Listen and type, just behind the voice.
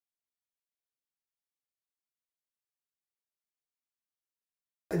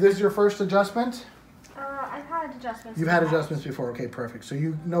this is your first adjustment? I've had adjustments. You've had adjustments before. Okay, perfect. So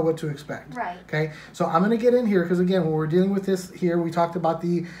you know what to expect. Right. Okay. So I'm going to get in here because, again, when we're dealing with this here, we talked about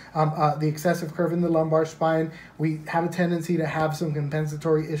the excessive curve in the lumbar spine. We have a tendency to have some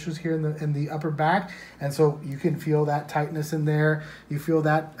compensatory issues here in the upper back, and so you can feel that tightness in there. You feel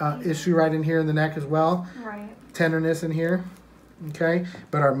that issue right in here in the neck as well. Right. Tenderness in here. Okay.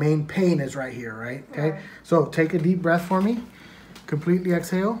 But our main pain is right here, right? Okay. Right. So take a deep breath for me. Completely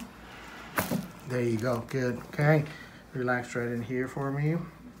exhale. There you go. Good. Okay. Relax right in here for me.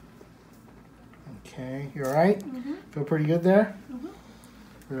 Okay. You all right? Mm-hmm. Feel pretty good there? Mm-hmm.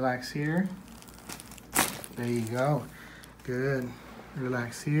 Relax here. There you go. Good.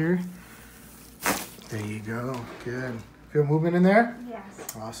 Relax here. There you go. Good. Feel movement in there?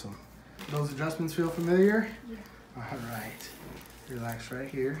 Yes. Awesome. Those adjustments feel familiar? Yeah. All right. Relax right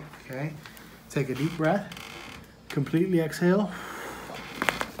here. Okay. Take a deep breath. Completely exhale.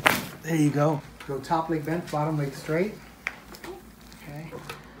 There you go. Go top leg bent, bottom leg straight. Okay.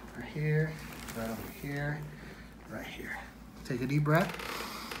 Right here, right over here, right here. Take a deep breath.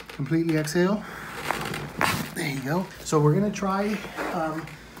 Completely exhale. There you go. So we're going to try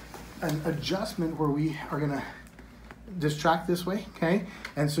an adjustment where we are going to distract this way, okay?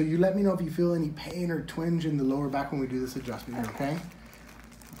 And so you let me know if you feel any pain or twinge in the lower back when we do this adjustment, okay?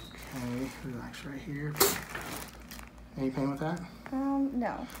 Okay, relax right here. Any pain with that?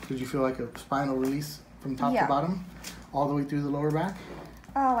 No. Did you feel like a spinal release from top to bottom? All the way through the lower back?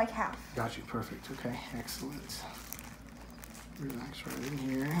 Like half. Got you, perfect. Okay, excellent. Relax right in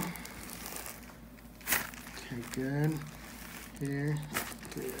here. Okay, good. Here,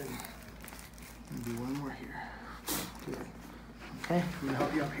 good. And do one more here. Good. Okay, I'm gonna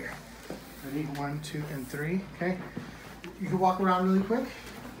help you up here. Ready? 1, 2, and 3. Okay. You can walk around really quick.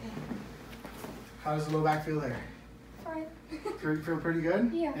 How does the low back feel there? Fine. Feel pretty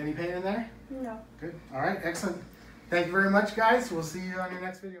good? Yeah. Any pain in there? No. Good. All right, excellent. Thank you very much, guys. We'll see you on your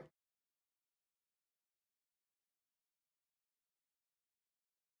next video.